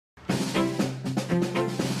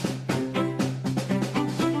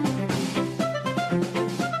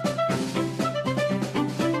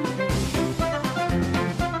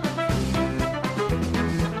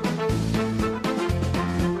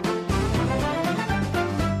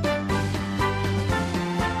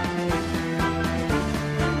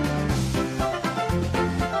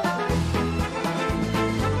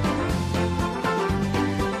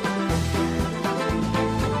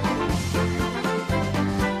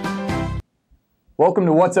Welcome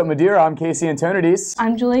to What's Up Madeira. I'm Casey Antonides.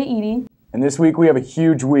 I'm Julia Edie. And this week we have a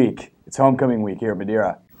huge week. It's homecoming week here at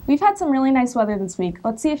Madeira. We've had some really nice weather this week.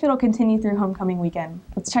 Let's see if it'll continue through homecoming weekend.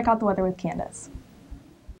 Let's check out the weather with Candace.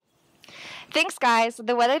 Thanks, guys.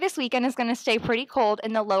 The weather this weekend is going to stay pretty cold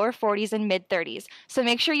in the lower 40s and mid 30s, so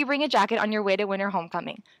make sure you bring a jacket on your way to winter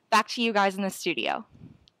homecoming. Back to you guys in the studio.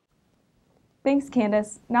 Thanks,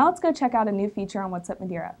 Candace. Now let's go check out a new feature on What's Up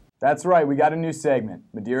Madeira. That's right, we got a new segment,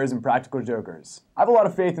 Madeiras and Practical Jokers. I have a lot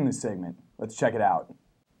of faith in this segment. Let's check it out.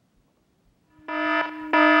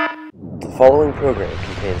 The following program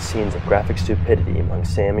contains scenes of graphic stupidity among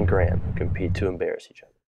Sam and Graham, who compete to embarrass each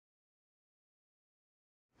other.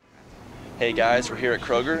 Hey guys, we're here at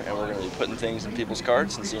Kroger and we're going to be putting things in people's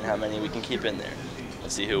carts and seeing how many we can keep in there.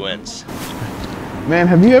 Let's see who wins. Man,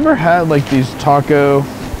 have you ever had like these taco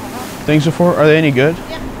things before? Are they any good?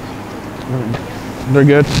 Yeah. They're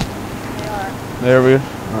good? They are. They're good?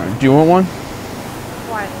 Alright, do you want one?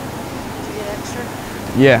 Why? Did you get extra?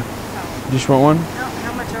 Yeah. No. You just want one? No,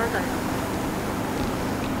 how much are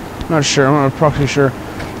they? Not sure, I'm not approximately sure.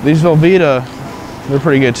 These Velveeta, they're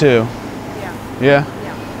pretty good too. Yeah. Yeah?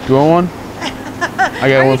 Yeah. Do you want one? I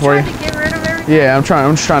got one for you. Are you trying to get rid of everything? Yeah, I'm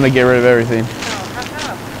just trying to get rid of everything. Oh,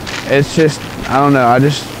 how come? It's just, I don't know, I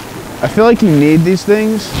feel like you need these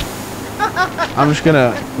things. I'm just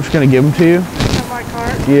gonna give them to you. On my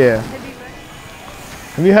cart? Yeah.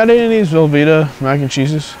 Have you had any of these Velveeta mac and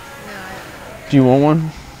cheeses? No. Do you want one? No.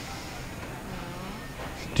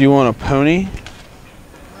 Do you want a pony?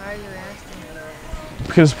 Why are you asking me?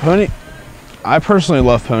 Because I personally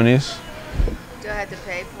love ponies. Do I have to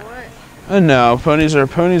pay for it? No, ponies are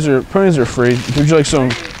free. Would you like some?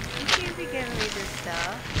 You can't be giving me this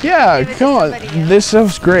stuff. Yeah, Give it to come on. somebody else. This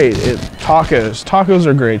stuff's great. Tacos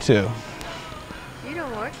are great too. You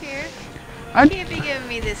don't work here. I You can't be giving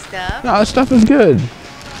me this stuff. No, this stuff is good.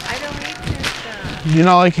 I don't eat this stuff. Do you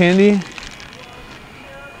not like candy? Not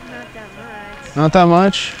that much. Not that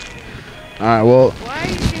much. All right. Well, Why are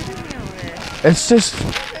you giving me all this?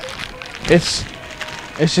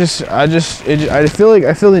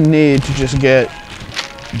 I feel the need to just get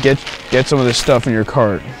some of this stuff in your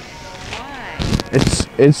cart. Why?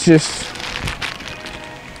 It's just,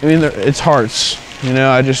 I mean, it's hearts, you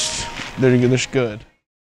know. They're good.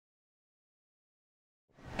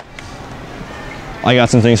 I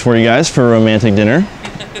got some things for you guys for a romantic dinner.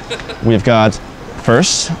 We've got,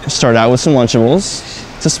 first, start out with some Lunchables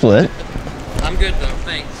to split. I'm good though,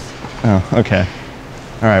 thanks. Oh, okay.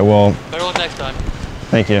 All right, well. Better luck next time.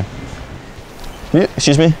 Thank you.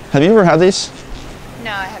 Excuse me, have you ever had these?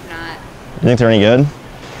 No, I have not. You think they're any good?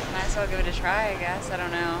 Might as well give it a try, I guess. I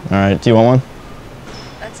don't know. All right, do you want one?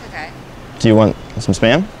 That's okay. Do you want some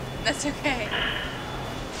Spam? That's okay.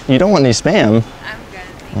 You don't want any Spam? I'm good.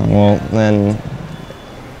 Oh, well, then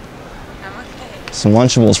I'm okay. some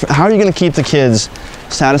Lunchables. How are you gonna keep the kids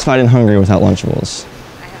satisfied and hungry without Lunchables?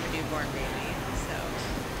 I have a newborn baby, so.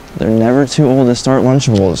 They're never too old to start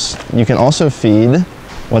Lunchables. You can also feed,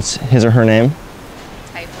 what's his or her name?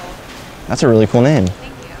 Typhoid. That's a really cool name.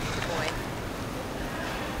 Thank you. Boy.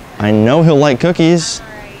 I know he'll like cookies.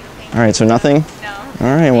 Alright. All right, so nothing? No.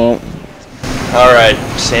 All right, well. All right,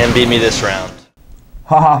 Sam beat me this round.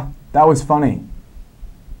 Haha, that was funny.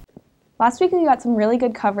 Last week we got some really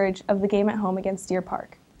good coverage of the game at home against Deer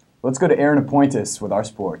Park. Let's go to Aaron Apointis with our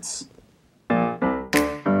sports.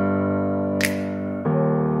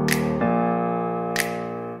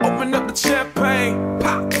 Open up the champagne,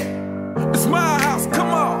 pop. It's my house, come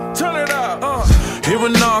on, turn it up. Hear a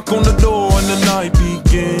knock on the door and the night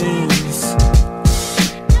begins.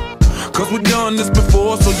 Cause we've done this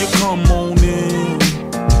before, so you come on in.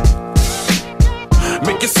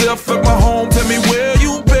 Make yourself at my home, tell me where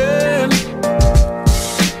you been.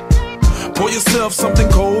 Pour yourself something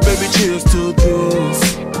cold, baby, cheers to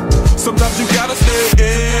this. Sometimes you gotta stay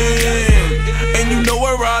in, and you know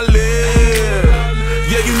where I live.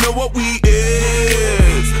 Yeah, you know what we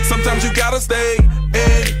is. Sometimes you gotta stay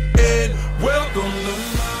in. Welcome to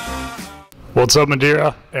my... What's up,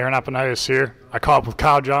 Madeira? Aaron Apanitis here. I caught up with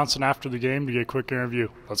Kyle Johnson after the game to get a quick interview.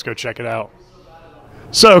 Let's go check it out.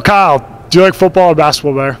 So, Kyle, do you like football or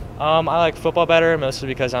basketball better? I like football better, mostly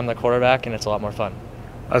because I'm the quarterback and it's a lot more fun.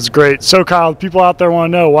 That's great. So, Kyle, people out there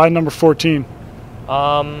want to know, why number 14?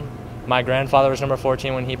 My grandfather was number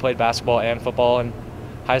 14 when he played basketball and football in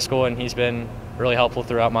high school, and he's been really helpful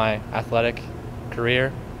throughout my athletic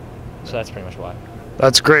career. So that's pretty much why.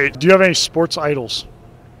 That's great. Do you have any sports idols?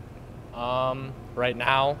 Right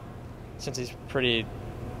now, since he's pretty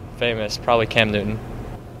famous, probably Cam Newton.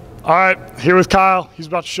 All right, here with Kyle. He's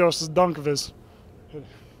about to show us this dunk of his.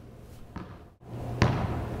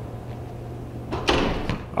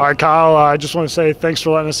 All All right, Kyle, I just want to say thanks for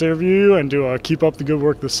letting us interview you and to keep up the good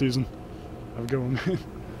work this season. Have a good one, man.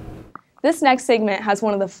 This next segment has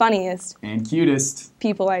one of the funniest and cutest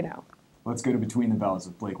people I know. Let's go to Between the Bells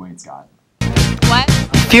with Blake Wayne Scott. What?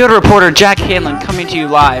 Field reporter Jack Hanlon coming to you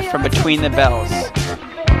live from Between the Bells.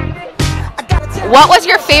 What was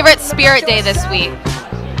your favorite spirit day this week?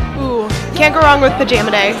 Ooh, can't go wrong with Pajama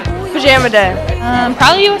Day. Pajama Day.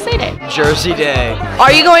 Probably USA Day. Jersey Day.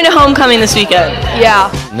 Are you going to homecoming this weekend? Yeah.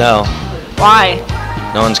 No, Why?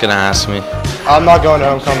 no one's gonna ask me. I'm not going to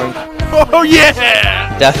homecoming. Oh,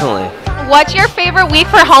 yeah! Definitely. What's your favorite week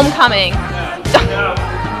for homecoming?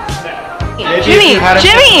 Jimmy, are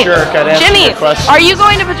you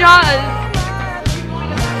going to pajamas?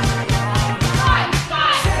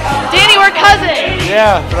 Danny, we're cousins.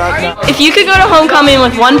 Yeah. If you could go to homecoming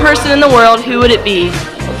with one person in the world, who would it be?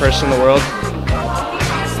 One person in the world?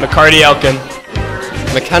 McCarty Elkin.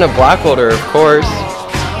 McKenna Blackwelder, of course.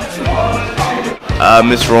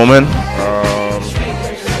 Miss Roman.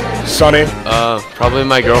 Sonny. Probably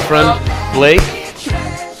my girlfriend, Blake.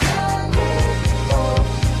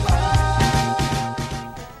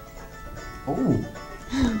 Ooh.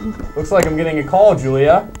 Looks like I'm getting a call,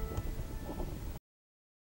 Julia.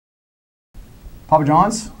 Papa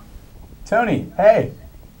John's? Tony, hey.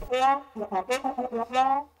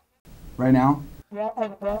 Right now?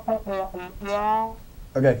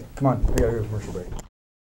 Okay, come on. We gotta go to commercial break.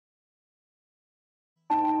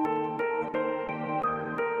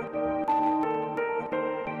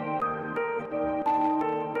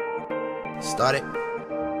 Start it.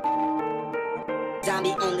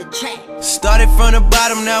 Started from the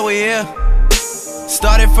bottom, now we're here.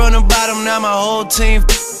 Started from the bottom, now my whole team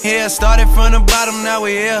here. Started from the bottom, now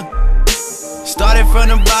we're here. Started from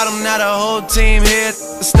the bottom, now the whole team here.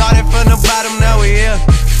 Started from the bottom, now we're here.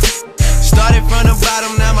 Started from the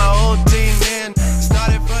bottom, now my whole team here.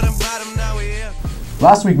 Started from the bottom, now we're here.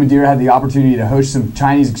 Last week, Madeira had the opportunity to host some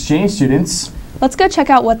Chinese exchange students. Let's go check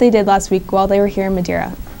out what they did last week while they were here in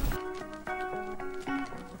Madeira.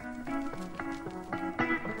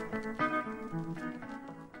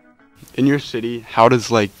 In your city, how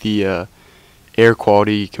does like the air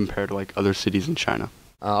quality compare to like other cities in China?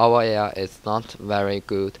 Our air is not very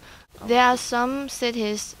good. There are some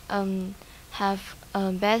cities have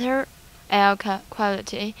better air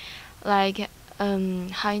quality, like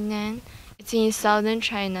Hainan. It's in southern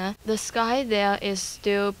China. The sky there is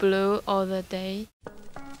still blue all the day.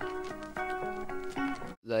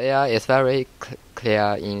 The air is very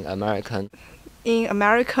clear in America. In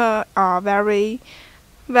America are very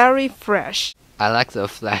fresh. I like the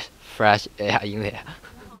fresh air in there.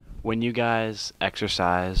 When you guys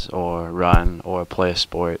exercise or run or play a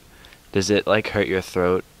sport, does it like hurt your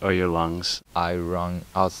throat or your lungs? I run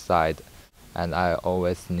outside and I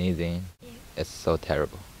always sneezing. It's so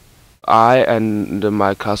terrible. I and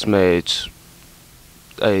my classmates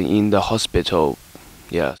in the hospital,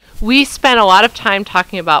 yeah. We spent a lot of time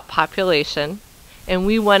talking about population, and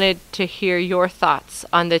we wanted to hear your thoughts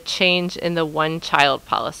on the change in the one-child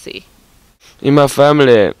policy. In my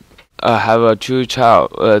family, I have two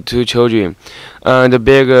children. The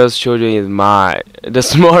biggest children is mine. The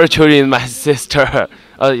smaller children is my sister.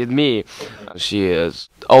 It's me. She is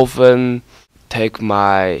often take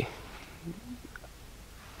my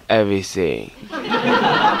everything.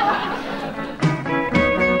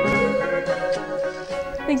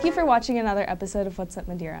 Thank you for watching another episode of What's Up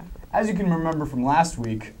Madeira. As you can remember from last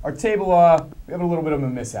week, our table, we had a little bit of a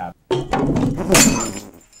mishap.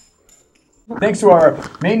 Thanks to our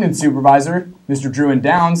maintenance supervisor, Mr. Drew and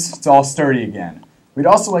Downs, it's all sturdy again. We'd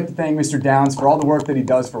also like to thank Mr. Downs for all the work that he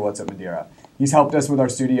does for What's Up Madeira. He's helped us with our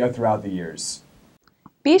studio throughout the years.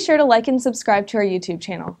 Be sure to like and subscribe to our YouTube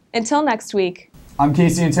channel. Until next week. I'm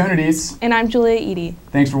Casey Antonides. And I'm Julia Eady.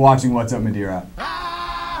 Thanks for watching What's Up Madeira.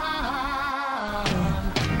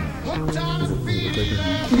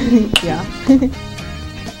 Yeah.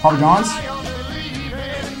 Papa John's?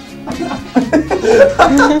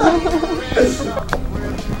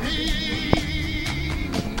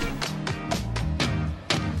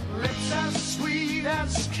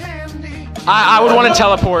 I would want to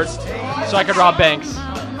teleport so I could rob banks.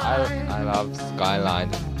 I love Skyline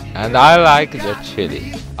and I like the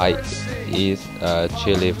chili. I eat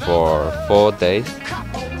chili for 4 days.